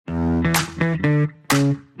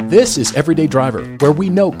This is Everyday Driver, where we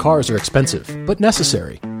know cars are expensive, but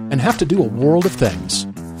necessary, and have to do a world of things.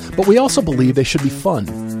 But we also believe they should be fun.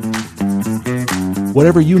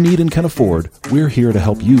 Whatever you need and can afford, we're here to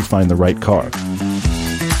help you find the right car.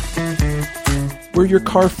 We're your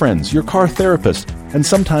car friends, your car therapist, and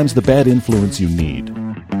sometimes the bad influence you need.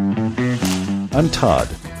 I'm Todd.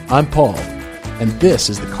 I'm Paul, and this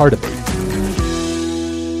is the Car Debate.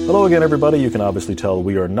 Hello again, everybody. You can obviously tell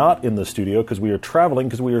we are not in the studio because we are traveling,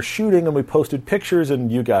 because we are shooting, and we posted pictures,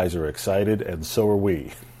 and you guys are excited, and so are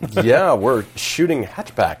we. Yeah, we're shooting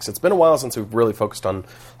hatchbacks. It's been a while since we've really focused on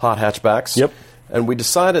hot hatchbacks. Yep. And we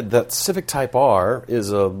decided that Civic Type R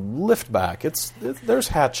is a liftback. There's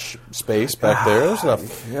hatch space back there. There's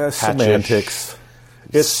enough semantics.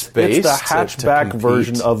 It's the hatchback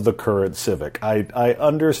version of the current Civic. I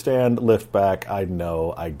understand liftback. I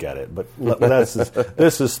know. I get it. But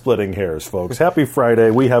this is splitting hairs, folks. Happy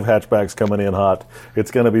Friday. We have hatchbacks coming in hot.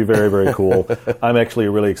 It's going to be very, very cool. I'm actually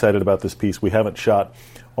really excited about this piece. We haven't shot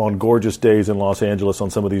on gorgeous days in Los Angeles on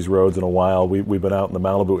some of these roads in a while. We've been out in the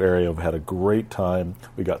Malibu area. We've had a great time.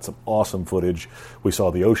 We got some awesome footage. We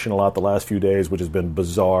saw the ocean a lot the last few days, which has been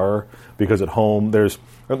bizarre because at home there's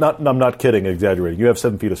I'm not kidding, exaggerating. You have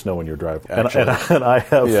 7 feet of snow in your driveway, and I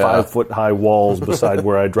have 5-foot-high walls beside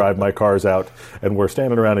where I drive my cars out, and we're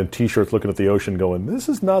standing around in T-shirts looking at the ocean going, this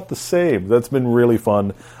is not the same. That's been really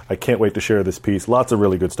fun. I can't wait to share this piece. Lots of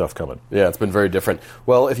really good stuff coming. Yeah, it's been very different.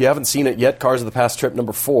 Well, if you haven't seen it yet, Cars of the Past Trip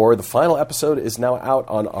number 4, the final episode is now out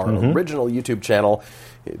on our original YouTube channel.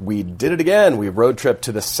 We did it again. We road trip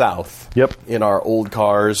to the south in our old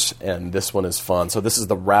cars, and this one is fun. So this is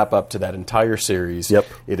the wrap-up to that entire series. Yep.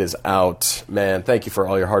 It is out. Man, thank you for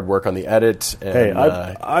all your hard work on the edit. And, hey,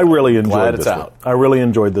 I really enjoyed this one. I really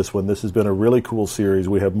enjoyed this one. This has been a really cool series.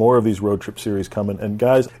 We have more of these road trip series coming. And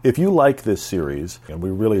guys, if you like this series, and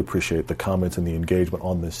we really appreciate the comments and the engagement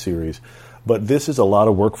on this series, but this is a lot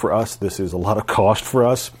of work for us. This is a lot of cost for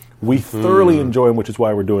us. We thoroughly enjoy them, which is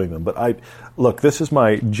why we're doing them. But look, this is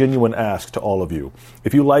my genuine ask to all of you.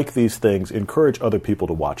 If you like these things, encourage other people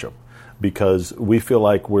to watch them, because we feel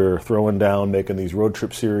like we're throwing down, making these road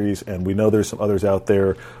trip series, and we know there's some others out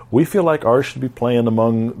there. We feel like ours should be playing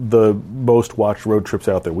among the most watched road trips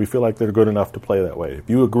out there. We feel like they're good enough to play that way.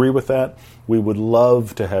 If you agree with that, we would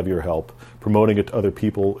love to have your help promoting it to other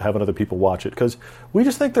people, having other people watch it, because we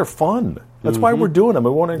just think they're fun. That's why we're doing them. We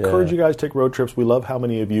want to encourage you guys to take road trips. We love how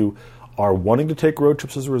many of you are wanting to take road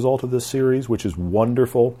trips as a result of this series, which is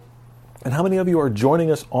wonderful. And how many of you are joining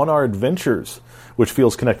us on our adventures, which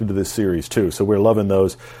feels connected to this series, too. So we're loving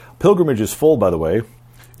those. Pilgrimage is full, by the way.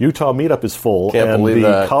 Utah Meetup is full. Can't believe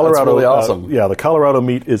that. Colorado, that's really awesome. The Colorado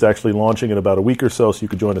Meet is actually launching in about a week or so you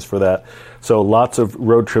can join us for that. So lots of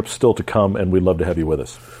road trips still to come, and we'd love to have you with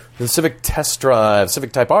us. The Civic Test Drive,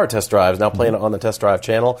 Civic Type R Test Drive is now playing on the Test Drive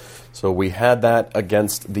channel. So we had that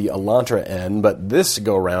against the Elantra N, but this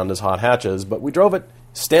go-around is hot hatches. But we drove it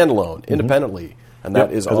standalone, independently. And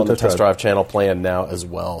that is on the Test Drive channel playing now as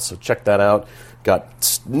well. So check that out.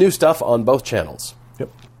 Got new stuff on both channels.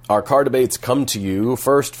 Yep. Our car debates come to you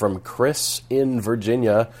first from Chris in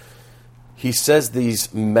Virginia. He says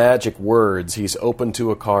these magic words. He's open to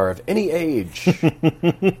a car of any age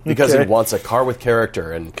because he wants a car with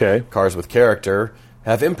character. And cars with character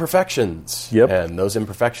have imperfections. Yep. And those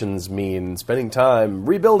imperfections mean spending time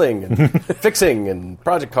rebuilding and fixing and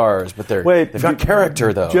project cars. But they've got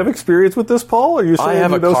character, though. Do you have experience with this, Paul? Are you saying I have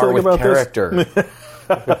you a know car something with about character.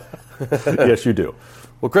 Yes, you do.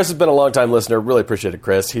 Well, Chris has been a long-time listener. Really appreciate it,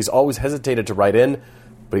 Chris. He's always hesitated to write in,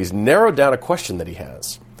 but he's narrowed down a question that he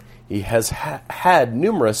has. He has had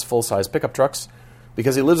numerous full-size pickup trucks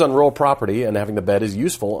because he lives on rural property and having the bed is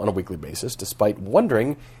useful on a weekly basis, despite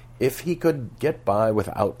wondering if he could get by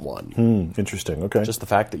without one. Interesting, okay. Just the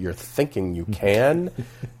fact that you're thinking you can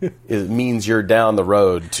it means you're down the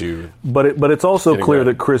road to... But it's also clear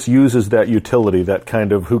that Chris uses that utility, that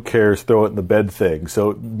kind of who cares, throw it in the bed thing.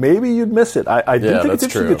 So maybe you'd miss it. I do think it's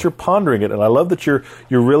interesting that you're pondering it, and I love that you're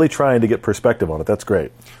really trying to get perspective on it. That's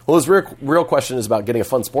great. Well, his real question is about getting a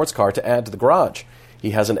fun sports car to add to the garage.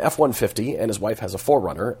 He has an F-150, and his wife has a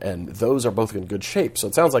 4Runner, and those are both in good shape. So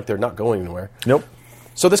it sounds like they're not going anywhere. Nope.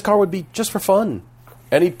 So this car would be just for fun.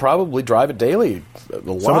 And he'd probably drive it daily a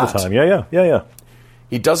lot. Some of the time, yeah.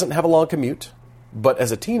 He doesn't have a long commute, but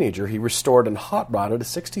as a teenager, he restored and hot rodded a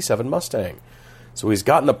 67 Mustang. So he's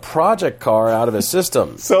gotten a project car out of his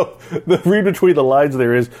system. So the read between the lines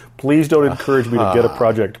there is, please don't encourage me to get a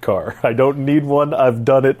project car. I don't need one. I've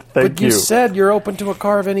done it. Thank you. But you said you're open to a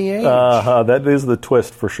car of any age. That is the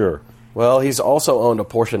twist for sure. Well, he's also owned a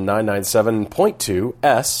Porsche 997.2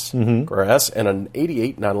 S, or S, and an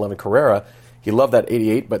 88 911 Carrera. He loved that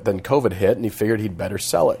 88, but then COVID hit, and he figured he'd better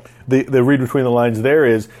sell it. The read between the lines there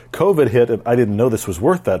is, COVID hit, and I didn't know this was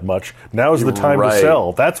worth that much. Now's the time to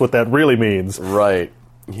sell. That's what that really means. Right.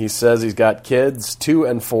 He says he's got kids, 2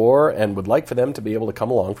 and 4, and would like for them to be able to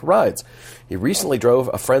come along for rides. He recently drove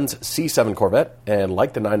a friend's C7 Corvette, and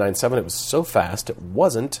like the 997, it was so fast, it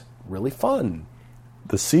wasn't really fun.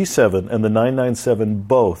 The C7 and the 997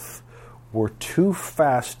 both were too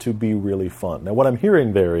fast to be really fun. Now, what I'm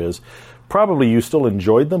hearing there is, probably you still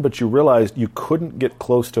enjoyed them, but you realized you couldn't get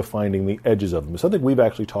close to finding the edges of them. Something we've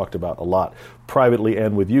actually talked about a lot, privately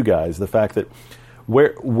and with you guys, the fact that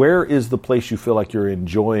where is the place you feel like you're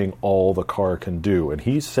enjoying all the car can do? And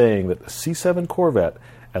he's saying that the C7 Corvette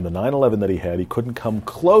and the 911 that he had, he couldn't come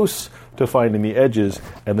close to finding the edges,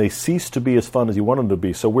 and they ceased to be as fun as he wanted them to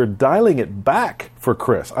be. So we're dialing it back for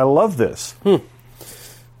Chris. I love this.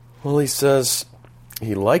 Well, he says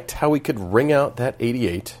he liked how he could ring out that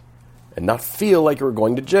 88 and not feel like you were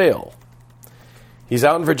going to jail. He's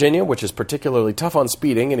out in Virginia, which is particularly tough on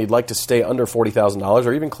speeding, and he'd like to stay under $40,000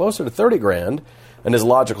 or even closer to $30,000. And his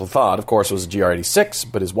logical thought, of course, was a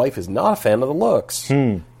GR86, but his wife is not a fan of the looks.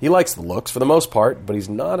 He likes the looks for the most part, but he's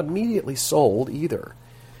not immediately sold either.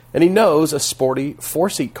 And he knows a sporty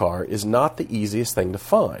 4-seat car is not the easiest thing to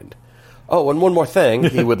find. Oh, and one more thing,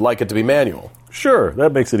 he would like it to be manual. Sure,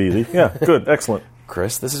 that makes it easy. Yeah, good, excellent.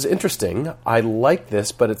 Chris, this is interesting. I like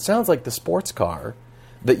this, but it sounds like the sports car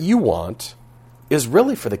that you want is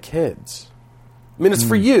really for the kids. I mean, it's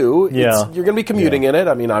for you. Yeah. You're going to be commuting in it.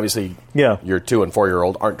 I mean, obviously, Yeah. your 2- and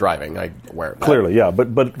 4-year-old aren't driving. I wear that. Clearly, yeah,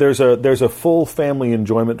 but there's a full family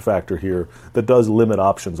enjoyment factor here that does limit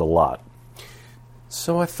options a lot.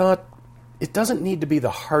 So I thought it doesn't need to be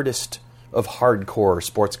the hardest of hardcore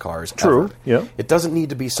sports cars True, ever. yeah. It doesn't need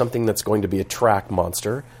to be something that's going to be a track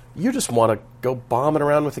monster. You just want to go bombing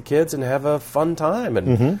around with the kids and have a fun time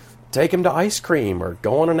and take them to ice cream or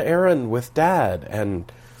go on an errand with Dad. And,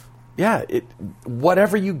 yeah,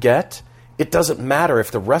 whatever you get, it doesn't matter if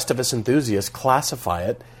the rest of us enthusiasts classify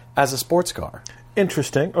it as a sports car.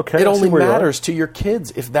 Interesting. Okay. It only matters to your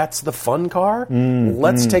kids if that's the fun car.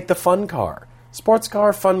 Let's take the fun car. Sports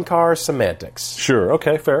car, fun car, semantics. Sure.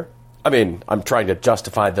 Okay. Fair. I mean, I'm trying to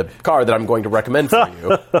justify the car that I'm going to recommend for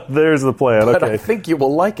you. There's the plan. But Okay. I think you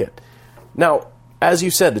will like it. Now, as you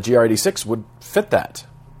said, the GR86 would fit that.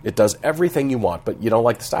 It does everything you want, but you don't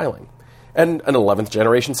like the styling. And an 11th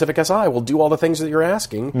generation Civic Si will do all the things that you're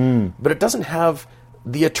asking, but it doesn't have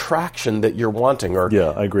the attraction that you're wanting. Or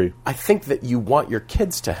Yeah, I agree. I think that you want your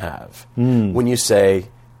kids to have. When you say,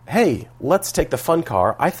 hey, let's take the fun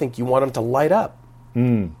car, I think you want them to light up.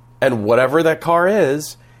 And whatever that car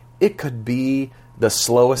is, it could be the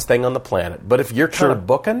slowest thing on the planet. But if you're kind of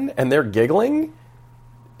booking and they're giggling,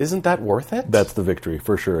 isn't that worth it? That's the victory.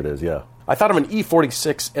 For sure it is, yeah. I thought of an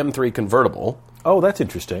E46 M3 convertible. Oh, that's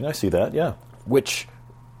interesting. I see that, yeah. Which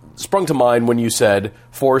sprung to mind when you said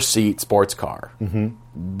 4-seat sports car.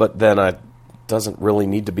 But then it doesn't really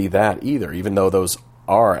need to be that either, even though those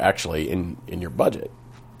are actually in your budget.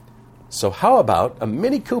 So how about a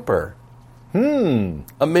Mini Cooper?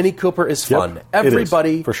 A Mini Cooper is fun. Yep,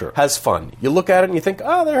 Everybody it is, for sure. has fun. You look at it and you think,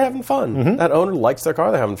 oh, they're having fun. That owner likes their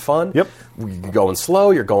car. They're having fun. Yep. You're going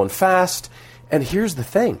slow. You're going fast. And here's the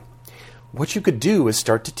thing. What you could do is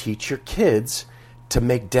start to teach your kids to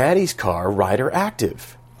make Daddy's car rider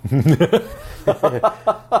active.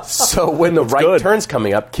 So when the right good. turn's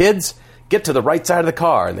coming up, kids get to the right side of the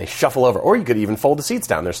car and they shuffle over. Or you could even fold the seats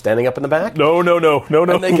down. They're standing up in the back. No.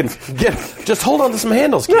 And they can just hold on to some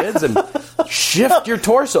handles, kids, and shift your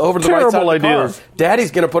torso over to the right side of the Terrible ideas. car.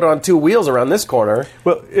 Daddy's going to put it on 2 wheels around this corner.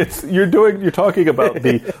 Well, you're talking about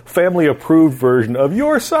the family-approved version of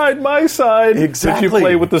your side, my side. Exactly. That you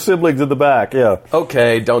play with the siblings in the back, yeah.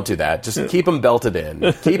 Okay, don't do that. Just keep them belted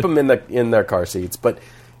in. Keep them in their car seats. But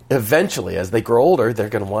eventually, as they grow older, they're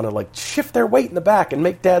going to want to shift their weight in the back and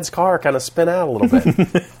make Dad's car kind of spin out a little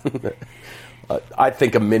bit. I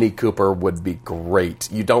think a Mini Cooper would be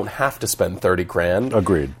great. You don't have to spend $30,000.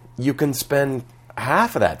 Agreed. You can spend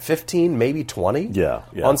half of that, 15, maybe 20, Yeah.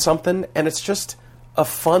 on something, and it's just a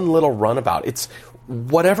fun little runabout. It's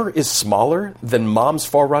whatever is smaller than Mom's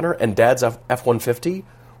 4Runner and Dad's F-150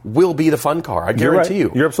 will be the fun car. I guarantee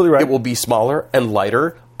you. You're absolutely right. It will be smaller and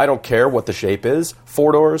lighter. I don't care what the shape is.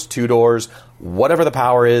 4 doors, 2 doors, whatever the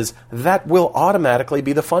power is, that will automatically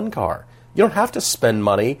be the fun car. You don't have to spend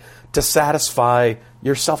money to satisfy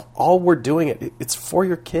yourself. All we're doing, it's for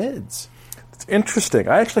your kids. It's interesting.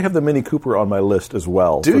 I actually have the Mini Cooper on my list as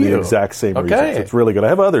well. Do for you? the exact same Okay. reasons. It's really good. I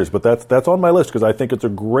have others, but that's on my list because I think it's a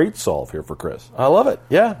great solve here for Chris. I love it.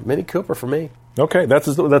 Yeah, Mini Cooper for me. Okay, that's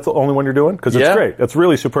the only one you're doing? Because it's Yeah. great. That's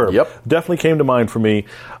really superb. Yep. Definitely came to mind for me.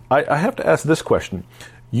 I have to ask this question.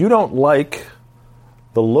 You don't like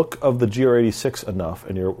the look of the GR86 enough,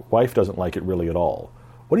 and your wife doesn't like it really at all.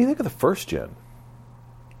 What do you think of the first gen?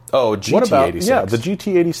 Oh, GT86. What about, yeah, the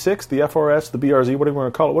GT86, the FRS, the BRZ, whatever you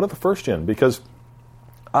want to call it. What are the first gen? Because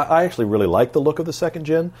I actually really like the look of the second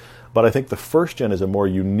gen, but I think the first gen is a more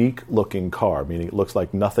unique looking car, meaning it looks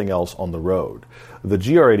like nothing else on the road. The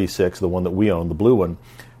GR86, the one that we own, the blue one,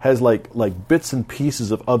 has like bits and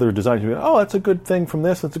pieces of other designs. You go, oh, that's a good thing from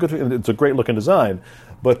this. That's a good thing. It's a great looking design.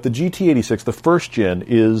 But the GT86, the first gen,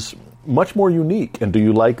 is much more unique. And do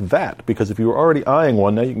you like that? Because if you were already eyeing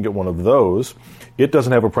one, now you can get one of those. It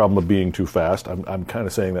doesn't have a problem of being too fast. I'm kind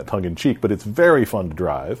of saying that tongue-in-cheek, but it's very fun to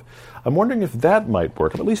drive. I'm wondering if that might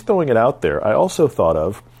work. I'm at least throwing it out there. I also thought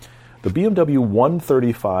of the BMW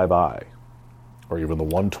 135i, or even the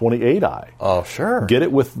 128i. Oh, sure. Get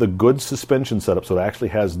it with the good suspension setup so it actually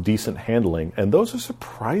has decent handling, and those are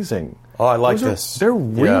surprising. Oh, I like this. They're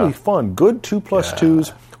really fun. Good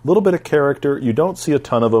 2+2s, a little bit of character. You don't see a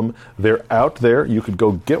ton of them. They're out there. You could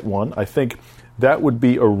go get one. I think that would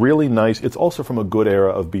be a really nice... It's also from a good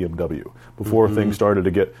era of BMW, before things started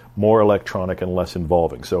to get more electronic and less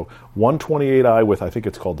involving. So 128i with, I think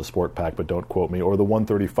it's called the Sport Pack, but don't quote me, or the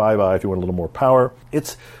 135i if you want a little more power.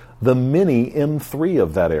 It's the mini M3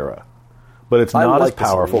 of that era, but it's not as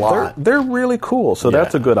powerful. They're really cool, so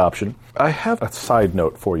that's a good option. I have a side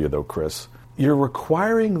note for you, though, Chris. You're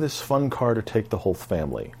requiring this fun car to take the whole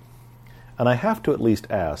family, and I have to at least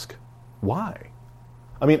ask, why?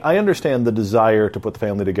 I mean, I understand the desire to put the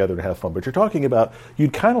family together to have fun, but you're talking about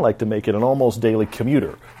you'd kind of like to make it an almost daily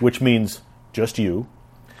commuter, which means just you,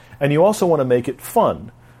 and you also want to make it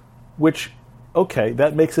fun, which, okay,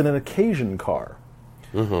 that makes it an occasion car.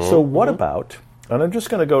 So what about, and I'm just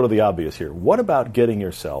going to go to the obvious here, what about getting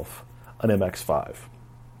yourself an MX-5?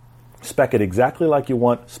 Spec it exactly like you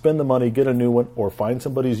want, spend the money, get a new one, or find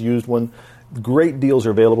somebody's used one. Great deals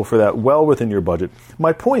are available for that, well within your budget.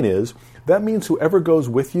 My point is, that means whoever goes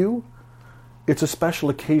with you, it's a special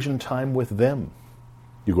occasion time with them.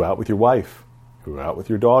 You go out with your wife, you go out with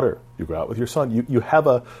your daughter, you go out with your son. You have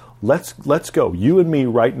a, let's go, you and me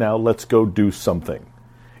right now, let's go do something.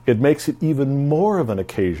 It makes it even more of an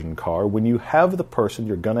occasion car when you have the person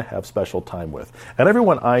you're going to have special time with. And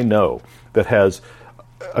everyone I know that has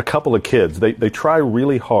a couple of kids, they try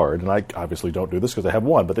really hard, and I obviously don't do this because I have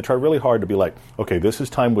one, but they try really hard to be like, okay, this is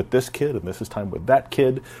time with this kid and this is time with that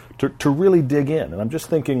kid, to really dig in. And I'm just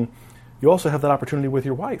thinking, you also have that opportunity with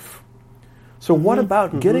your wife. So what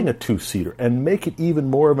about getting a two-seater and make it even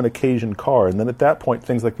more of an occasion car? And then at that point,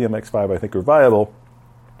 things like the MX-5 I think are viable.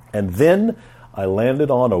 And then I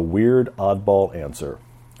landed on a weird oddball answer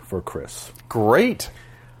for Chris. Great.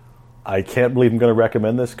 I can't believe I'm going to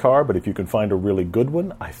recommend this car, but if you can find a really good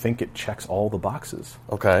one, I think it checks all the boxes.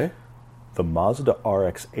 Okay. The Mazda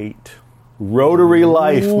RX-8. Rotary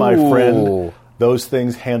life, my friend. Those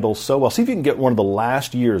things handle so well. See if you can get one of the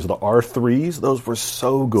last years, the R3s. Those were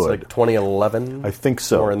so good. It's like 2011? I think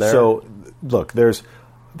so. More in there? So, look, there's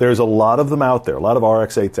a lot of them out there, a lot of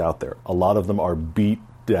RX-8s out there. A lot of them are beat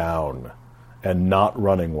down and not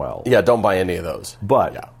running well. Yeah, don't buy any of those.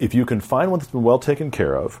 But if you can find one that's been well taken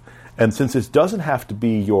care of, and since it doesn't have to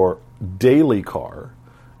be your daily car,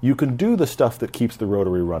 you can do the stuff that keeps the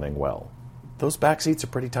rotary running well. Those back seats are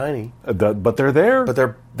pretty tiny. But they're there. But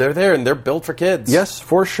they're there, and they're built for kids. Yes,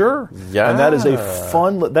 for sure. Yeah. And that is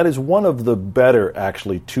that is one of the better,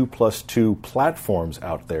 actually, 2+2 platforms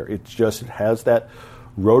out there. It has that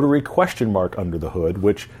rotary question mark under the hood,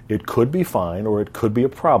 which it could be fine or it could be a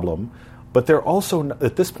problem. But they're also,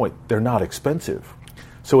 at this point, they're not expensive.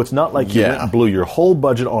 So it's not like you blew your whole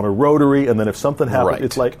budget on a rotary, and then if something happened,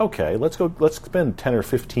 it's like, okay, let's spend 10 or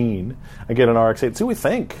 15 and get an RX-8. See what we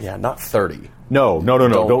think. Yeah, not 30. No.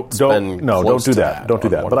 Don't do that. Don't do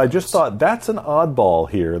that. But I just thought that's an oddball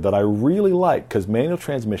here that I really like, because manual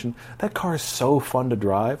transmission, that car is so fun to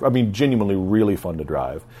drive. I mean, genuinely really fun to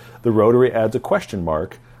drive. The rotary adds a question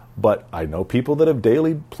mark. But I know people that have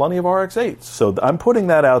daily plenty of RX-8s. So I'm putting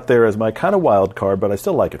that out there as my kind of wild card, but I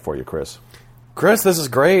still like it for you, Chris. Chris, this is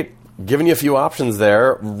great. Giving you a few options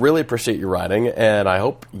there. Really appreciate your riding, and I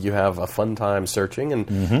hope you have a fun time searching. And,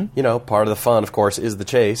 part of the fun, of course, is the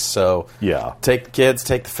chase. So take the kids,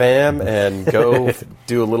 take the fam, and go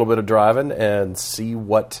do a little bit of driving and see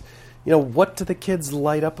what do the kids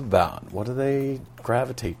light up about? What do they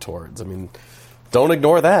gravitate towards? I mean, don't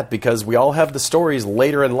ignore that, because we all have the stories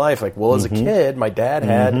later in life. Like, well, as a kid, my dad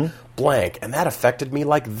had blank, and that affected me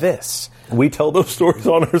like this. We tell those stories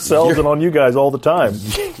on ourselves and on you guys all the time.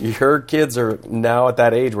 Your kids are now at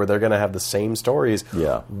that age where they're going to have the same stories.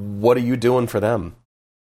 Yeah. What are you doing for them?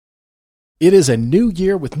 It is a new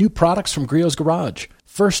year with new products from Griot's Garage.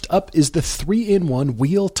 First up is the 3-in-1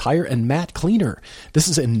 wheel, tire, and mat cleaner. This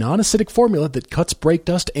is a non-acidic formula that cuts brake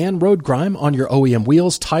dust and road grime on your OEM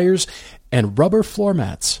wheels, tires, and rubber floor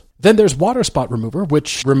mats. Then there's Water Spot Remover,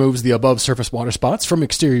 which removes the above-surface water spots from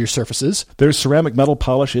exterior surfaces. There's ceramic metal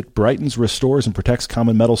polish. It brightens, restores, and protects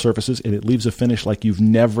common metal surfaces, and it leaves a finish like you've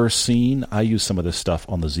never seen. I use some of this stuff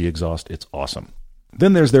on the Z exhaust. It's awesome.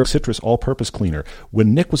 Then there's their Citrus All-Purpose Cleaner.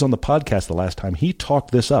 When Nick was on the podcast the last time, he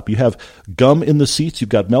talked this up. You have gum in the seats. You've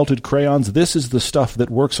got melted crayons. This is the stuff that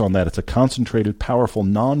works on that. It's a concentrated, powerful,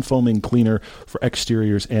 non-foaming cleaner for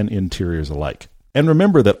exteriors and interiors alike. And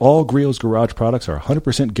remember that all Griot's Garage products are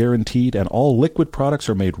 100% guaranteed, and all liquid products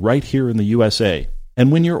are made right here in the USA.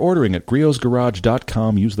 And when you're ordering at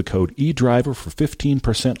griotsgarage.com, use the code eDriver for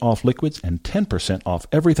 15% off liquids and 10% off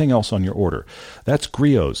everything else on your order. That's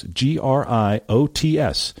Griot's,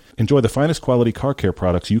 Griots. Enjoy the finest quality car care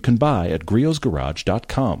products you can buy at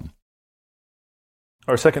griotsgarage.com.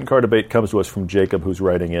 Our second car debate comes to us from Jacob, who's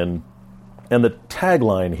writing in, and the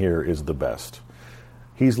tagline here is the best.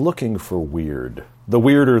 He's looking for weird. The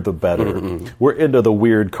weirder, the better. We're into the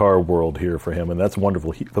weird car world here for him, and that's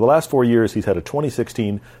wonderful. For the last 4 years, he's had a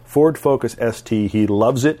 2016 Ford Focus ST. He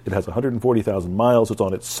loves it. It has 140,000 miles. It's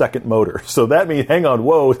on its second motor. So that means, hang on,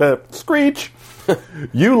 whoa, screech.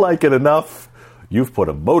 You like it enough. You've put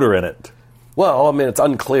a motor in it. Well, I mean, it's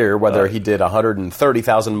unclear whether he did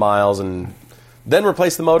 130,000 miles and then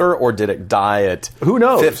replaced the motor, or did it die at Who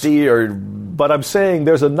knows? 50 or... But I'm saying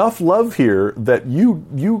there's enough love here that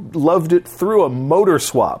you loved it through a motor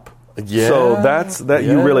swap. Yeah. So that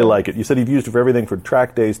you really like it. You said you've used it for everything from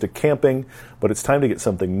track days to camping, but it's time to get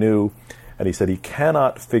something new. And he said he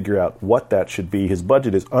cannot figure out what that should be. His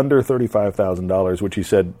budget is under $35,000, which he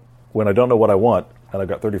said, when I don't know what I want and I've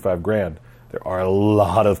got $35,000, there are a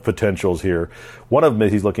lot of potentials here. One of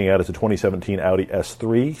them he's looking at is a 2017 Audi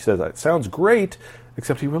S3. He says, it sounds great,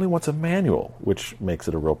 except he really wants a manual, which makes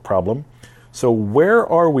it a real problem. So where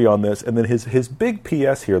are we on this? And then his big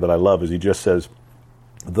PS here that I love is he just says,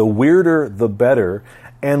 the weirder, the better,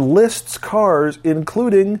 and lists cars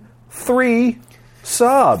including 3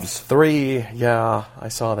 Saabs. 3, yeah, I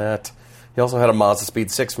saw that. He also had a Mazda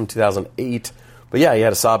Speed 6 from 2008. But yeah, he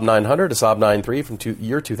had a Saab 900, a Saab 9.3 from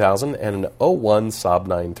year 2000, and an 01 Saab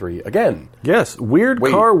 9.3 again. Yes, weird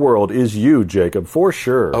car world is you, Jacob, for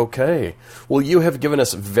sure. Okay. Well, you have given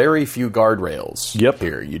us very few guardrails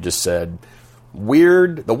here. You just said...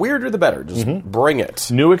 weird, the weirder the better. Just bring it.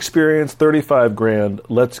 New experience, $35,000.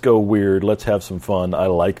 Let's go weird. Let's have some fun. I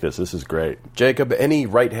like this. This is great. Jacob, any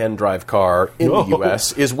right-hand drive car in the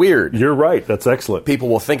U.S. is weird. You're right. That's excellent. People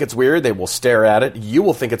will think it's weird. They will stare at it. You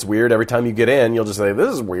will think it's weird every time you get in. You'll just say,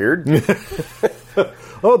 this is weird.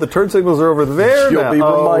 Oh, the turn signals are over there You'll now. be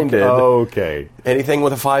reminded. Okay. Anything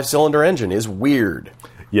with a 5-cylinder engine is weird.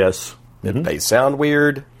 Yes. They sound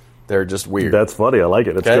weird. They're just weird. That's funny. I like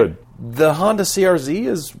it. It's good. The Honda CRZ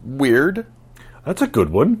is weird. That's a good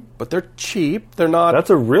one. But they're cheap. They're not... That's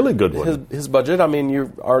a really good one. His budget, I mean,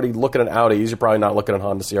 you're already looking at Audis. You're probably not looking at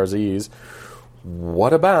Honda CRZs.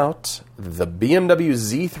 What about the BMW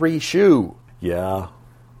Z3 shoe? Yeah.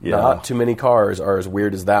 Not too many cars are as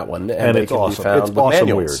weird as that one. And they it's can awesome. be found It's with awesome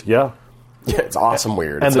manuals. weird. Yeah. Yeah, it's awesome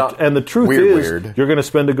weird. And the truth is, you're going to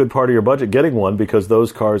spend a good part of your budget getting one because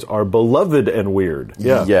those cars are beloved and weird.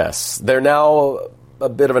 Yeah. Yes. They're now a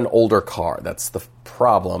bit of an older car. That's the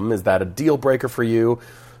problem. Is that a deal breaker for you?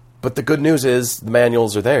 But the good news is the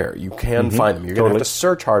manuals are there. You can find them. You're going to have to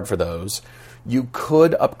search hard for those. You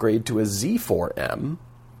could upgrade to a Z4M.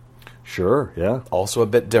 Sure, yeah. Also a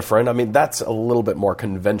bit different. I mean, that's a little bit more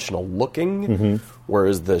conventional looking,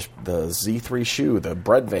 whereas the Z3 shoe, the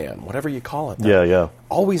bread van, whatever you call it,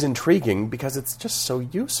 always intriguing because it's just so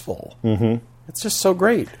useful. It's just so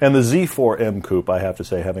great. And the Z4M Coupe, I have to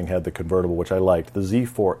say, having had the convertible, which I liked, the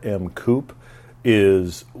Z4M Coupe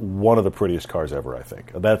is one of the prettiest cars ever, I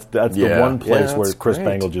think. That's the one place where Chris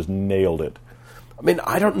Bangle just nailed it. I mean,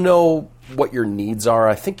 I don't know what your needs are.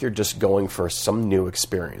 I think you're just going for some new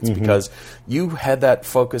experience because you had that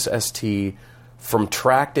Focus ST from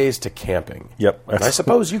track days to camping. Yep. And I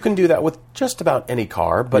suppose you can do that with just about any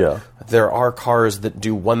car, but there are cars that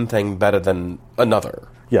do one thing better than another.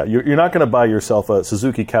 Yeah, you're not going to buy yourself a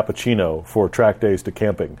Suzuki Cappuccino for track days to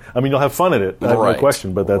camping. I mean, you'll have fun in it, no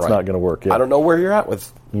question, but that's not going to work. Yeah. I don't know where you're at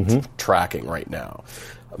with tracking right now.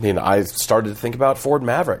 I mean, I started to think about Ford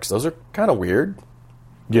Mavericks. Those are kind of weird.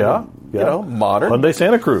 Yeah. Modern. Hyundai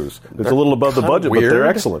Santa Cruz. It's a little above the budget, but they're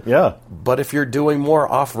excellent. Yeah. But if you're doing more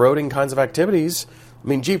off-roading kinds of activities, I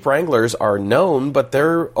mean, Jeep Wranglers are known, but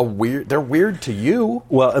they're weird to you.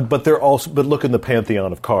 Well, but look in the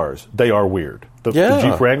pantheon of cars. They are weird. The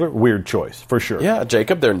Jeep Wrangler, weird choice, for sure. Yeah,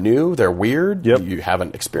 Jacob, they're new, they're weird. Yep. You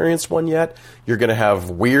haven't experienced one yet. You're going to have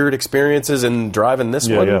weird experiences in driving this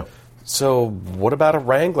one. Yeah. So what about a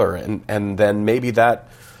Wrangler? And then maybe that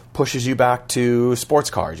pushes you back to sports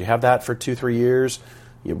cars. You have that for 2-3 years.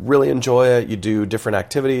 You really enjoy it. You do different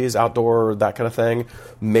activities, outdoor, that kind of thing.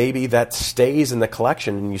 Maybe that stays in the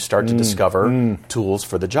collection and you start to discover tools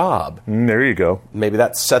for the job. There you go. Maybe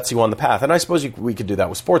that sets you on the path. And I suppose we could do that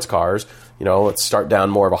with sports cars. Let's start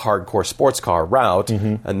down more of a hardcore sports car route.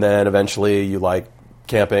 And then eventually you like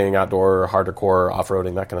camping, outdoor, harder core,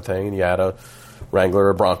 off-roading, that kind of thing. And you add a Wrangler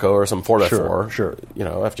or Bronco or some 4x4. Sure.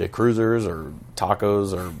 FJ Cruisers or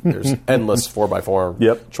Tacos, or there's endless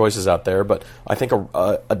 4x4 choices out there. But I think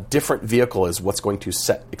a different vehicle is what's going to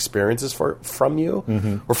set experiences from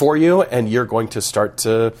you or for you, and you're going to start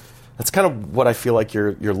to. That's kind of what I feel like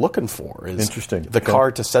you're looking for. Is interesting. The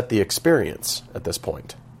car to set the experience at this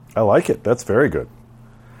point. I like it. That's very good.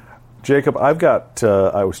 Jacob, I've got.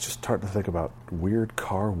 I was just starting to think about weird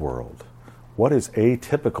car world. What is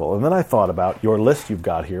atypical? And then I thought about your list you've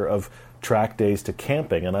got here of track days to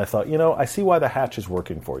camping, and I thought, I see why the hatch is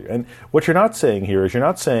working for you. And what you're not saying here is you're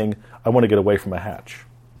not saying, I want to get away from a hatch.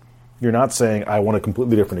 You're not saying, I want a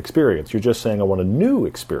completely different experience. You're just saying, I want a new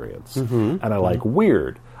experience, and I like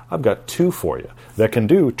weird. I've got 2 for you that can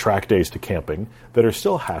do track days to camping that are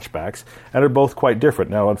still hatchbacks and are both quite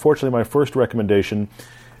different. Now, unfortunately, my first recommendation,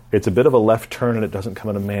 it's a bit of a left turn and it doesn't come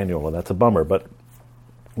in a manual, and that's a bummer, but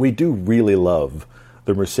we do really love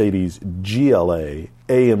the Mercedes GLA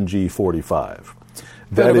AMG 45.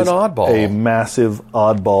 That is an oddball. A massive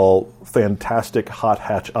oddball, fantastic hot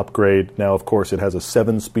hatch upgrade. Now, of course, it has a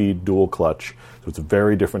 7-speed dual clutch, so it's a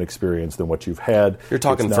very different experience than what you've had. You're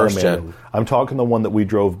talking first gen. I'm talking the one that we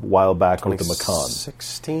drove a while back with the Macan.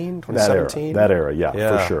 2017? That era,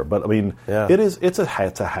 for sure. But I mean, it's a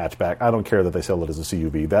hatchback. I don't care that they sell it as a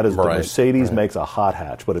CUV. That is the Mercedes makes a hot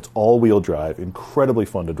hatch, but it's all-wheel drive, incredibly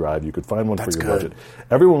fun to drive. You could find one for your budget.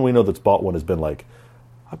 Everyone we know that's bought one has been like,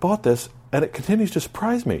 I bought this, and it continues to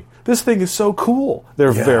surprise me. This thing is so cool.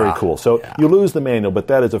 They're very cool. So you lose the manual, but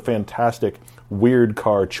that is a fantastic, weird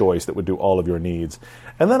car choice that would do all of your needs.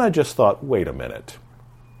 And then I just thought, wait a minute.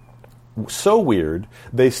 So weird,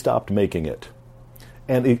 they stopped making it.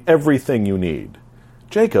 And everything you need.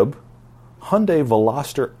 Jacob, Hyundai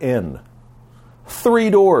Veloster N. 3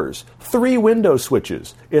 doors, 3 window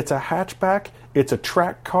switches. It's a hatchback. It's a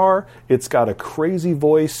track car. It's got a crazy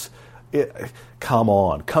voice. Come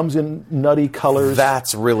on. Comes in nutty colors.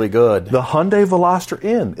 That's really good. The Hyundai Veloster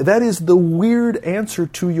N. That is the weird answer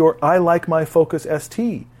to your I like my Focus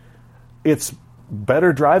ST. It's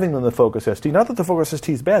better driving than the Focus ST. Not that the Focus ST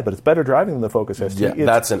is bad, but it's better driving than the Focus ST. Yeah,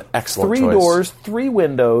 that's an excellent 3 choice. 3 doors, 3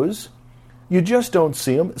 windows. You just don't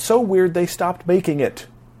see them. So weird they stopped making it.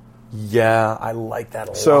 Yeah, I like that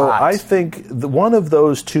a lot. So I think one of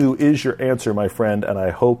those 2 is your answer, my friend, and I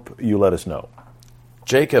hope you let us know.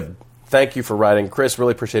 Jacob, thank you for writing. Chris,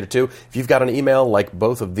 really appreciate it too. If you've got an email like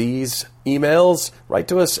both of these emails, write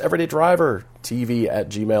to us,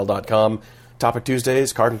 everydaydrivertv@gmail.com. Topic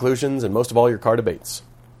Tuesdays, car conclusions, and most of all, your car debates.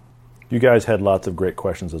 You guys had lots of great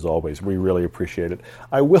questions as always. We really appreciate it.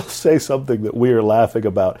 I will say something that we are laughing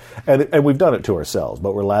about, and we've done it to ourselves,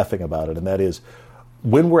 but we're laughing about it, and that is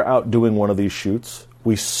when we're out doing one of these shoots,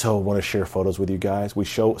 we so want to share photos with you guys. We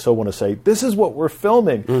so want to say, this is what we're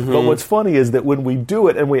filming. But what's funny is that when we do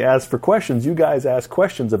it and we ask for questions, you guys ask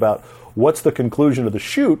questions about what's the conclusion of the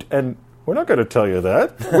shoot, and we're not going to tell you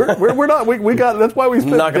that. We're not. We got. That's why we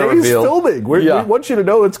spent days filming. We want you to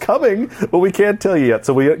know it's coming, but we can't tell you yet.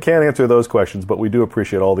 So we can't answer those questions, but we do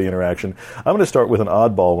appreciate all the interaction. I'm going to start with an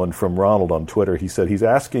oddball one from Ronald on Twitter. He said he's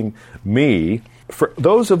asking me, for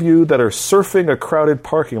those of you that are surfing a crowded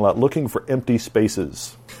parking lot looking for empty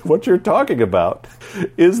spaces, what you're talking about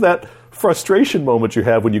is that frustration moment you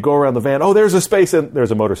have when you go around the van. Oh, there's a space and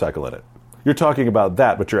there's a motorcycle in it. You're talking about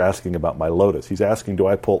that, but you're asking about my Lotus. He's asking, do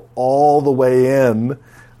I pull all the way in,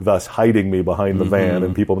 thus hiding me behind the van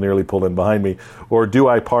and people nearly pull in behind me, or do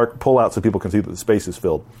I pull out so people can see that the space is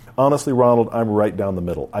filled? Honestly, Ronald, I'm right down the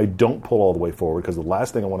middle. I don't pull all the way forward because the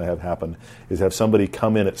last thing I want to have happen is have somebody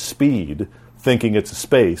come in at speed thinking it's a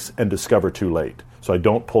space and discover too late. So I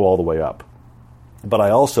don't pull all the way up. But I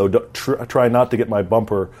also try not to get my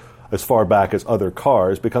bumper as far back as other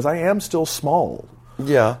cars because I am still small.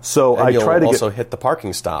 Yeah. So and I you'll try to also hit the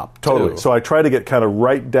parking stop, Totally. too. So I try to get kind of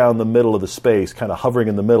right down the middle of the space, kind of hovering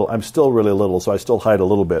in the middle. I'm still really little, so I still hide a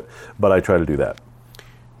little bit, but I try to do that.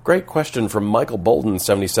 Great question from Michael Bolden,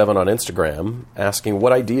 77 on Instagram, asking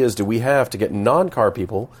what ideas do we have to get non-car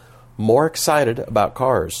people more excited about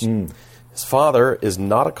cars? His father is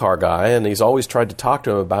not a car guy, and he's always tried to talk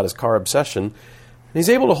to him about his car obsession. And he's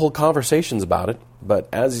able to hold conversations about it, but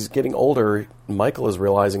as he's getting older, Michael is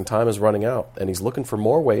realizing time is running out, and he's looking for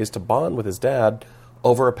more ways to bond with his dad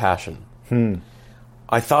over a passion.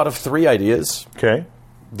 I thought of 3 ideas. Okay.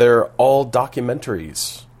 They're all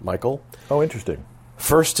documentaries, Michael. Oh, interesting.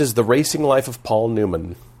 First is The Racing Life of Paul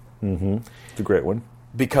Newman. It's a great one.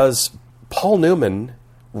 Because Paul Newman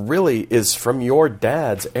really is from your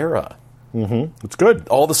dad's era. It's good.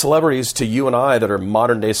 All the celebrities to you and I that are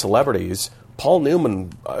modern-day celebrities, Paul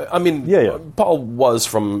Newman, I mean, Yeah. Paul was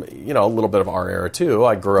from, a little bit of our era, too.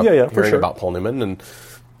 I grew up for hearing sure. about Paul Newman,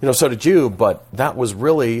 and, so did you, but that was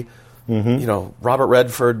really, Robert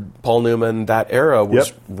Redford, Paul Newman, that era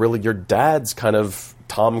was really your dad's kind of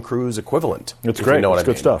Tom Cruise equivalent. It's if great. You know what It's I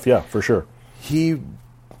mean. good stuff. Yeah, for sure. He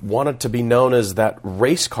wanted to be known as that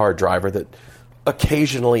race car driver that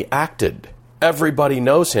occasionally acted. Everybody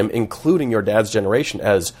knows him, including your dad's generation,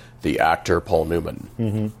 as the actor Paul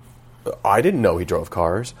Newman. I didn't know he drove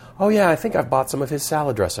cars. Oh, yeah, I think I've bought some of his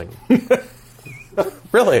salad dressing.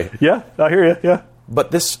 Really? Yeah, I hear you. Yeah.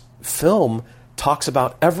 But this film talks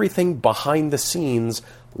about everything behind the scenes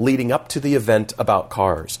leading up to the event about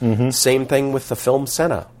cars. Same thing with the film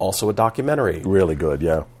Senna, also a documentary. Really good,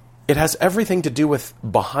 yeah. It has everything to do with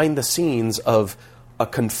behind the scenes of a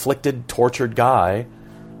conflicted, tortured guy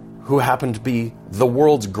who happened to be the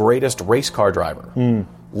world's greatest race car driver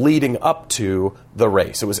leading up to the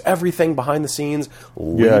race. It was everything behind the scenes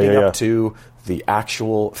leading up to the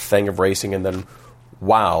actual thing of racing, and then,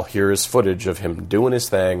 wow, here's footage of him doing his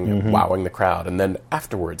thing, wowing the crowd. And then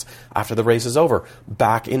afterwards, after the race is over,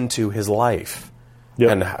 back into his life.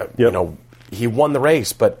 And, he won the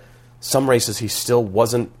race, but some races he still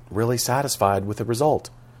wasn't really satisfied with the result.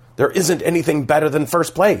 There isn't anything better than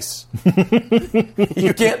first place.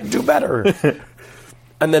 You can't do better.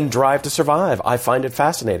 And then Drive to Survive. I find it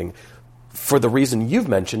fascinating. For the reason you've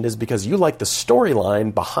mentioned is because you like the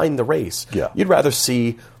storyline behind the race. Yeah. You'd rather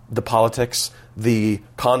see the politics, the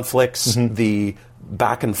conflicts, the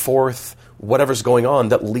back and forth, whatever's going on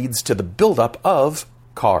that leads to the buildup of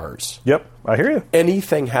cars. Yep, I hear you.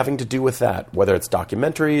 Anything having to do with that, whether it's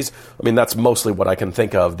documentaries, I mean, that's mostly what I can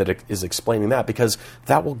think of that is explaining that, because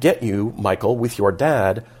that will get you, Michael, with your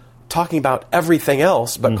dad, talking about everything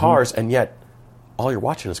else but cars, and yet all you're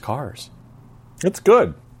watching is cars. It's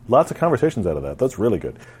good. Lots of conversations out of that. That's really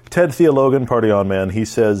good. Ted Theologan, Party On Man, he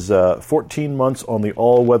says, 14 months on the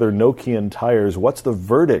all-weather Nokian tires. What's the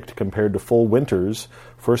verdict compared to full winters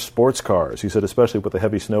for sports cars? He said, especially with the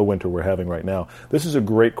heavy snow winter we're having right now. This is a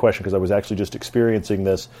great question because I was actually just experiencing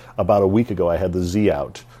this about a week ago. I had the Z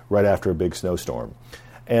out right after a big snowstorm.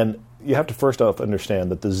 And you have to first off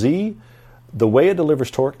understand that the Z, the way it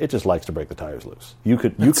delivers torque, it just likes to break the tires loose. You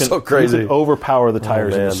can so crazy. You can overpower the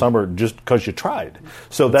tires in the summer just because you tried.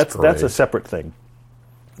 So that's a separate thing.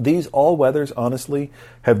 These all-weathers, honestly,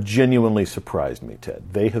 have genuinely surprised me,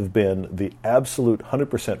 Ted. They have been the absolute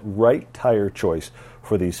 100% right tire choice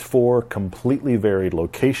for these 4 completely varied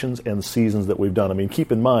locations and seasons that we've done. I mean,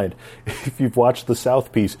 keep in mind, if you've watched the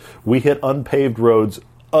South Piece, we hit unpaved roads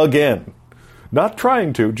again. Not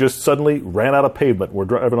trying to, just suddenly ran out of pavement. We're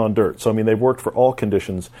driving on dirt. So, I mean, they've worked for all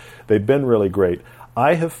conditions. They've been really great.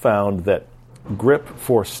 I have found that grip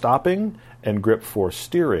for stopping and grip for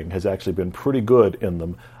steering has actually been pretty good in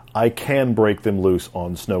them. I can break them loose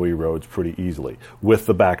on snowy roads pretty easily with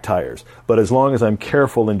the back tires. But as long as I'm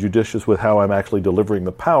careful and judicious with how I'm actually delivering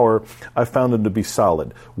the power, I found them to be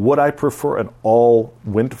solid. Would I prefer an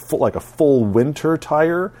like a full winter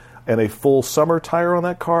tire and a full summer tire on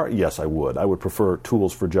that car? Yes, I would. I would prefer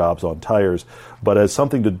tools for jobs on tires. But as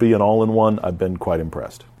something to be an all-in-one, I've been quite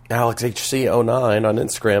impressed. Alex HC09 on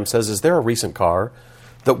Instagram says, is there a recent car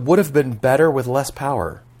that would have been better with less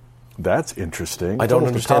power? That's interesting. I don't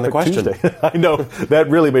understand the question. I know. That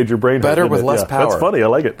really made your brain hurt. Better with less power. That's funny. I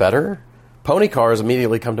like it. Better? Pony cars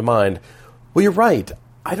immediately come to mind. Well, you're right.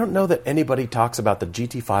 I don't know that anybody talks about the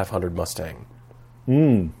GT500 Mustang.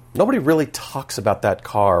 Nobody really talks about that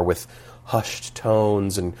car with hushed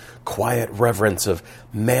tones and quiet reverence of,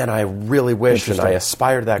 man, I really wish and I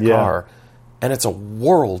aspire to that car. And it's a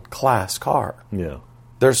world-class car. Yeah.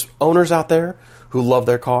 There's owners out there who love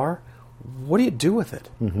their car. What do you do with it?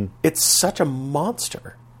 It's such a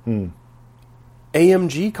monster.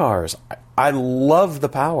 AMG cars, I love the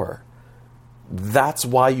power. That's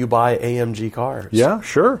why you buy AMG cars. Yeah,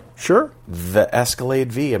 sure. The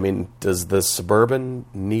Escalade V, I mean, does the Suburban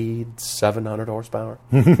need 700 horsepower?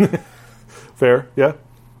 Fair, yeah.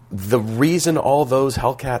 The reason all those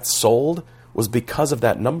Hellcats sold was because of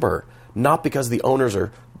that number, not because the owners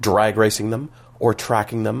are drag racing them or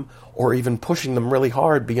tracking them or even pushing them really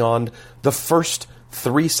hard beyond the first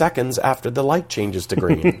 3 seconds after the light changes to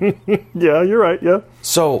green. Yeah, you're right, yeah.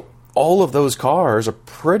 So all of those cars are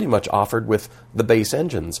pretty much offered with the base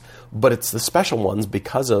engines, but it's the special ones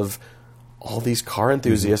because of all these car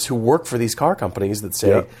enthusiasts who work for these car companies that say,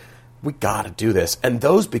 Yeah. we got to do this. And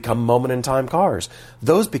those become moment-in-time cars.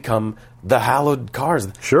 Those become the hallowed cars.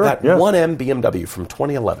 Sure, That yeah. 1M BMW from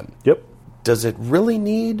 2011. Yep. Does it really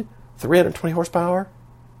need 320 horsepower?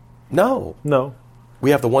 No. No.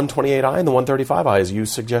 We have the 128i and the 135i, as you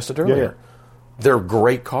suggested earlier. Yeah. They're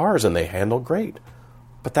great cars, and they handle great.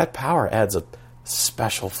 But that power adds a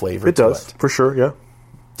special flavor It to does, it. for sure, yeah.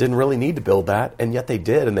 Didn't really need to build that, and yet they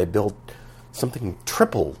did, and they built something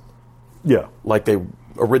triple Yeah. like they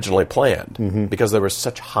originally planned because there was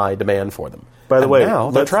such high demand for them. By the And way,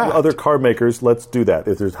 now they're tracked. other car makers, let's do that.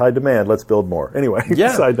 If there's high demand, let's build more. Anyway,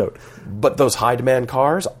 Yeah. side note. But those high demand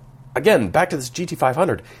cars, again, back to this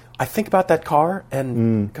GT500, I think about that car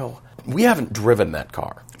and go, we haven't driven that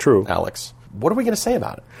car. True. Alex. What are we going to say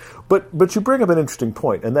about it? But you bring up an interesting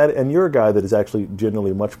point, and you're a guy that is actually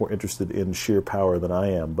generally much more interested in sheer power than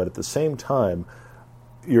I am. But at the same time,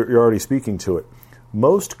 you're already speaking to it.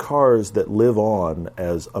 Most cars that live on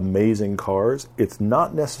as amazing cars, it's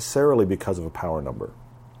not necessarily because of a power number.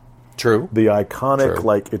 True. The iconic, True.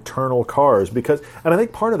 like, eternal cars, and I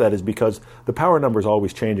think part of that is because the power number is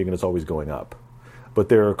always changing and it's always going up. But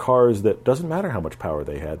there are cars that doesn't matter how much power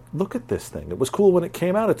they had. Look at this thing. It was cool when it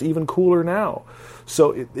came out. It's even cooler now.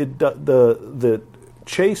 So the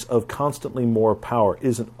chase of constantly more power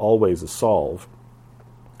isn't always a solve.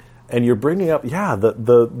 And you're bringing up,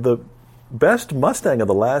 the best Mustang of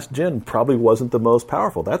the last gen probably wasn't the most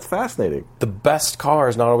powerful. That's fascinating. The best car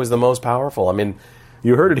is not always the most powerful. I mean,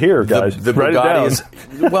 You heard it here, guys. the Write it Bugatti down.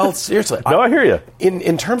 is... Well, seriously. No, I hear you.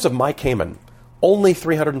 In terms of my Cayman, only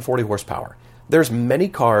 340 horsepower. There's many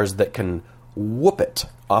cars that can whoop it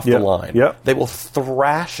off Yeah, the line. yeah. They will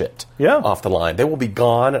thrash it Yeah. off the line. They will be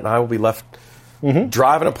gone, and I will be left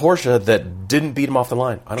driving a Porsche that didn't beat him off the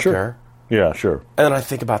line. I don't care. Yeah, sure. And then I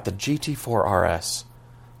think about the GT4 RS.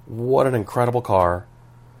 What an incredible car.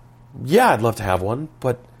 Yeah, I'd love to have one,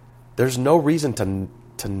 but there's no reason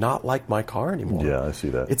to not like my car anymore. Yeah, I see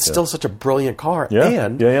that. It's Yeah. still such a brilliant car. Yeah,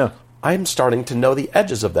 And yeah. I'm starting to know the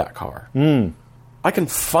edges of that car. I can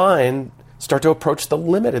start to approach the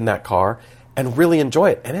limit in that car and really enjoy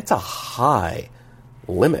it. And it's a high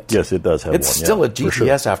limit. Yes, it does have It's one, still yeah, a for sure.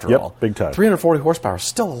 GTS after Yep, all. big time. 340 horsepower is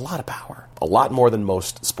still a lot of power. A lot more than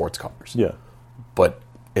most sports cars. Yeah. But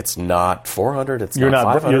it's not 400. It's You're not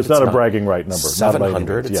not- 500. it's not a bragging right number, not by any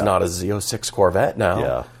 700. means, It's yeah. not a Z06 Corvette now.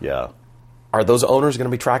 Yeah, yeah. Are those owners going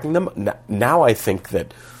to be tracking them? Now I think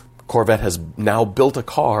that Corvette has now built a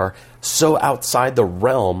car so outside the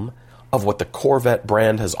realm of what the Corvette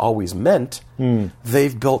brand has always meant.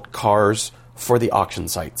 They've built cars for the auction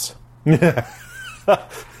sites. The Or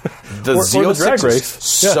the drag Z06 race. is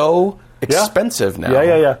so expensive now.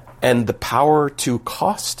 Yeah. And the power to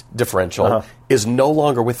cost differential is no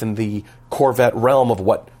longer within the Corvette realm of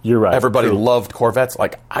what You're right, everybody true. loved Corvettes.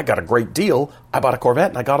 Like, I got a great deal. I bought a Corvette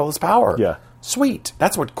and I got all this power. Yeah. Sweet.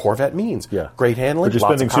 That's what Corvette means. Yeah. Great handling. But you're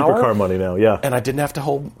lots spending of power, supercar money now, yeah. And I didn't have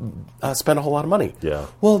to spend a whole lot of money. Yeah.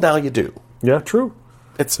 Well, now you do. Yeah, true.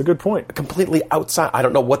 It's a good point. Completely outside. I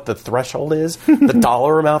don't know what the threshold is, the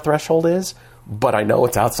dollar amount threshold is, but I know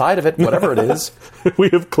it's outside of it, whatever it is. We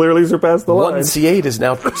have clearly surpassed the One line. C8 is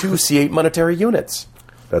now 2 C8 monetary units.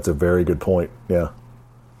 That's a very good point, yeah.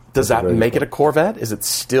 Does that very make good it a Corvette? Is it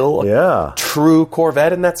still Yeah. a true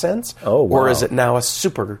Corvette in that sense? Oh, wow. Or is it now a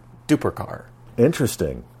super duper car?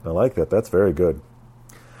 Interesting. I like that. That's very good.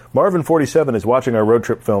 Marvin47 is watching our road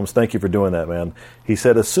trip films. Thank you for doing that, man. He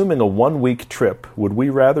said, assuming a 1-week trip, would we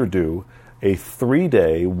rather do a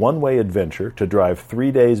 3-day one-way adventure to drive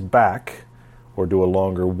 3 days back or do a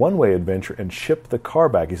longer one-way adventure and ship the car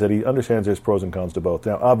back? He said he understands there's pros and cons to both.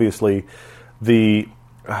 Now, obviously, the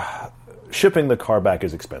shipping the car back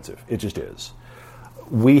is expensive. It just is.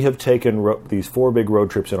 We have taken these 4 big road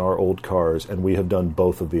trips in our old cars, and we have done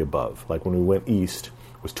both of the above. Like when we went east,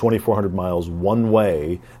 it was 2,400 miles one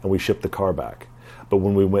way, and we shipped the car back. But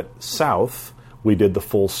when we went south, we did the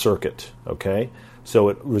full circuit, okay? So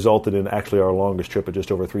it resulted in actually our longest trip at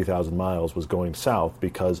just over 3,000 miles was going south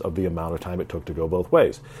because of the amount of time it took to go both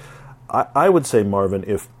ways. I would say, Marvin,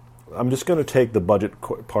 if I'm just going to take the budget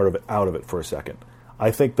part of it out of it for a second.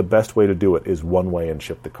 I think the best way to do it is one way and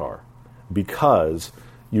ship the car. Because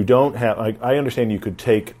you don't have... I understand you could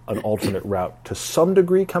take an alternate route to some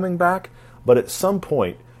degree coming back, but at some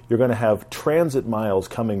point you're going to have transit miles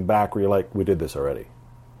coming back where you're like, we did this already.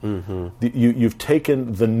 Mm-hmm. You've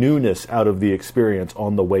taken the newness out of the experience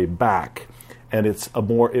on the way back, and it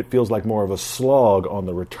feels like more of a slog on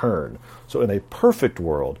the return. So in a perfect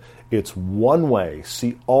world, it's one way,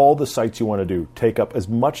 see all the sights you want to do, take up as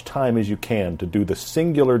much time as you can to do the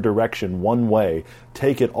singular direction one way,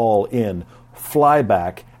 take it all in, fly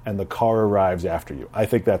back, and the car arrives after you. I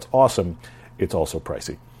think that's awesome. It's also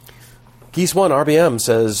pricey. Geese1 RBM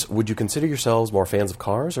says, would you consider yourselves more fans of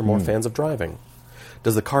cars or more fans of driving?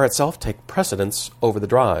 Does the car itself take precedence over the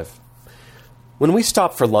drive? When we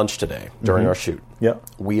stopped for lunch today during our shoot,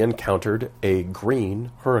 we encountered a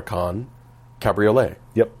green Huracan Cabriolet.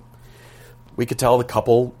 Yep. We could tell the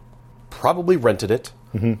couple probably rented it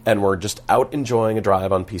and were just out enjoying a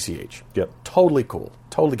drive on PCH. Yep. Totally cool.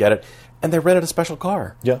 Totally get it. And they rented a special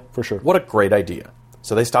car. Yeah, for sure. What a great idea.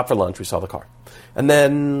 So they stopped for lunch. We saw the car. And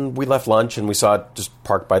then we left lunch and we saw it just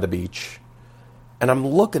parked by the beach. And I'm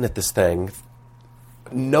looking at this thing,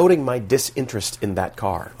 noting my disinterest in that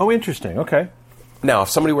car. Oh, interesting. Okay. Now, if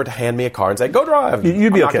somebody were to hand me a car and say, go drive,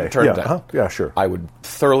 you'd be I'm okay. not gonna turn it down. Uh-huh. Yeah, sure. I would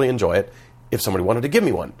thoroughly enjoy it. If somebody wanted to give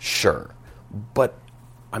me one, sure. But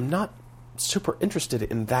I'm not super interested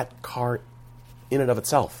in that car in and of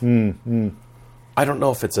itself. I don't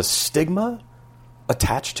know if it's a stigma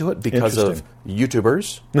attached to it because of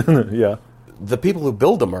YouTubers. Yeah. The people who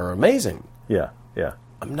build them are amazing. Yeah, yeah.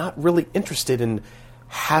 I'm not really interested in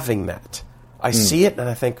having that. I see it and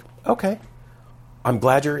I think, okay, I'm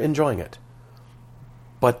glad you're enjoying it.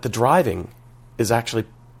 But the driving is actually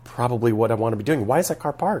probably what I want to be doing. Why is that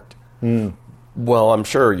car parked? Well, I'm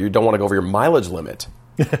sure you don't want to go over your mileage limit.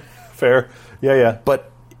 Fair. Yeah, yeah.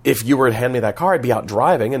 But if you were to hand me that car, I'd be out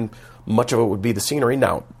driving, and much of it would be the scenery.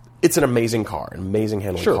 Now, it's an amazing car, an amazing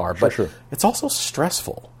handling car, but it's also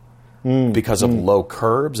stressful because of low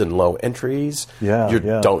curbs and low entries.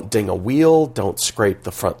 Don't ding a wheel, don't scrape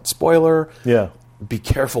the front spoiler. Yeah. Be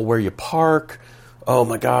careful where you park. Oh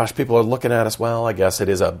my gosh, people are looking at us. Well, I guess it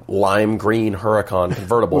is a lime green Huracan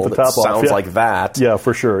convertible With the that top off, sounds like that. Yeah,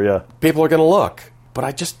 for sure, yeah. People are going to look. But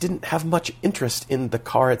I just didn't have much interest in the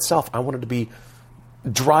car itself. I wanted to be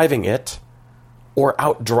driving it or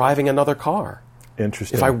out driving another car.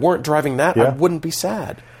 Interesting. If I weren't driving that, I wouldn't be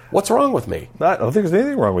sad. What's wrong with me? I don't think there's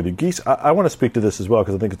anything wrong with you. Geese, I want to speak to this as well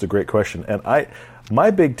because I think it's a great question. And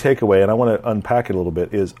my big takeaway, and I want to unpack it a little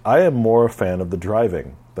bit, is I am more a fan of the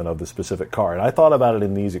driving than of the specific car. And I thought about it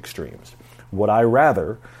in these extremes. Would I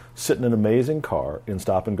rather sit in an amazing car in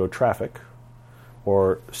stop-and-go traffic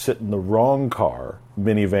or sit in the wrong car,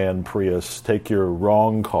 minivan, Prius, take your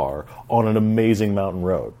wrong car, on an amazing mountain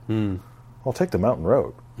road? I'll take the mountain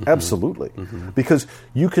road. Absolutely. Because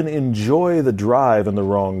you can enjoy the drive in the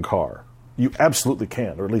wrong car. You absolutely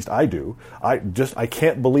can, or at least I do. I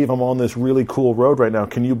can't believe I'm on this really cool road right now.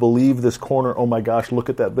 Can you believe this corner? Oh my gosh, look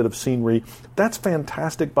at that bit of scenery. That's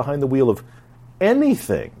fantastic behind the wheel of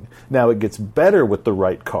anything. Now, it gets better with the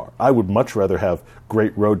right car. I would much rather have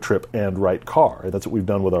great road trip and right car. That's what we've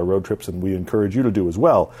done with our road trips, and we encourage you to do as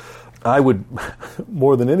well. I would,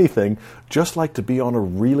 more than anything, just like to be on a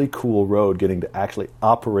really cool road, getting to actually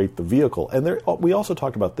operate the vehicle. And we also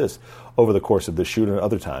talked about this over the course of this shoot and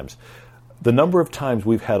other times. The number of times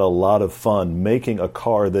we've had a lot of fun making a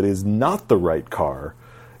car that is not the right car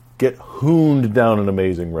get hooned down an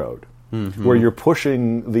amazing road. Where you're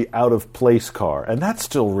pushing the out-of-place car, and that's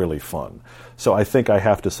still really fun. So I think I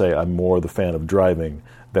have to say I'm more the fan of driving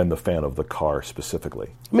than the fan of the car specifically.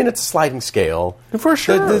 I mean, it's a sliding scale. For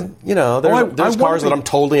sure. There's cars that I'm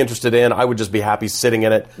totally interested in. I would just be happy sitting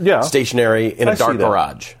in it, stationary, in a dark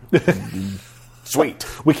garage. Sweet.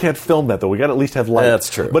 We can't film that, though. We got to at least have light. That's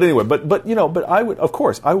true. But anyway, but I would, of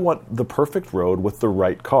course, I want the perfect road with the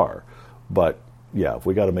right car. But, yeah,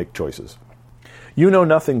 we got to make choices. You Know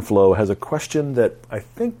Nothing Flo has a question that I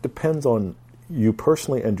think depends on you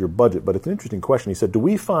personally and your budget, but it's an interesting question. He said, do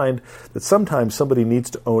we find that sometimes somebody needs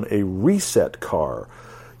to own a reset car?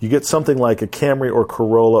 You get something like a Camry or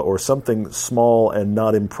Corolla or something small and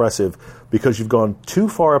not impressive because you've gone too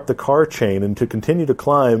far up the car chain, and to continue to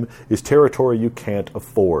climb is territory you can't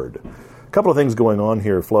afford. A couple of things going on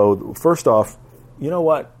here, Flo. First off, you know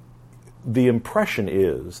what? The impression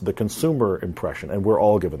is, the consumer impression, and we're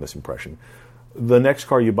all given this impression, the next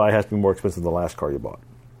car you buy has to be more expensive than the last car you bought.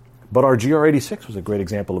 But our GR86 was a great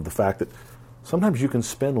example of the fact that sometimes you can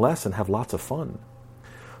spend less and have lots of fun.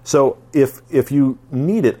 So if you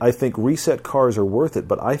need it, I think reset cars are worth it,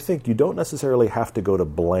 but I think you don't necessarily have to go to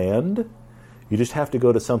bland. You just have to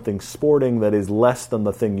go to something sporting that is less than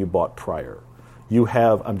the thing you bought prior. You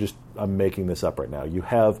have, I'm making this up right now, you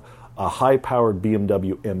have a high-powered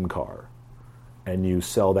BMW M car, and you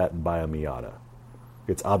sell that and buy a Miata.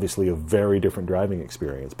 It's obviously a very different driving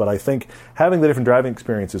experience. But I think having the different driving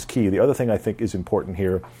experience is key. The other thing I think is important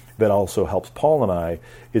here that also helps Paul and I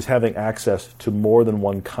is having access to more than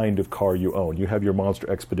one kind of car you own. You have your Monster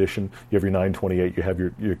Expedition, you have your 928, you have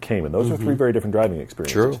your Cayman. Those are three very different driving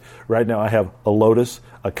experiences. True. Right now I have a Lotus,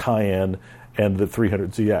 a Cayenne, and the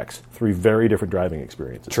 300ZX. Three very different driving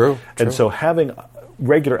experiences. True. And so having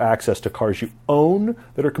regular access to cars you own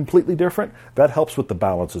that are completely different, that helps with the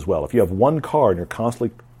balance as well. If you have one car and you're constantly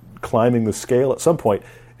climbing the scale, at some point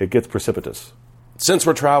it gets precipitous. Since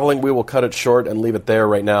we're traveling, we will cut it short and leave it there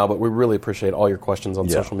right now, but we really appreciate all your questions on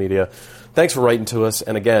social media. Thanks for writing to us.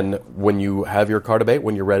 And again, when you have your car debate,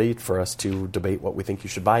 when you're ready for us to debate what we think you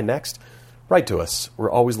should buy next, write to us.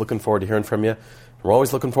 We're always looking forward to hearing from you. We're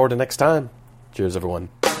always looking forward to next time. Cheers, everyone.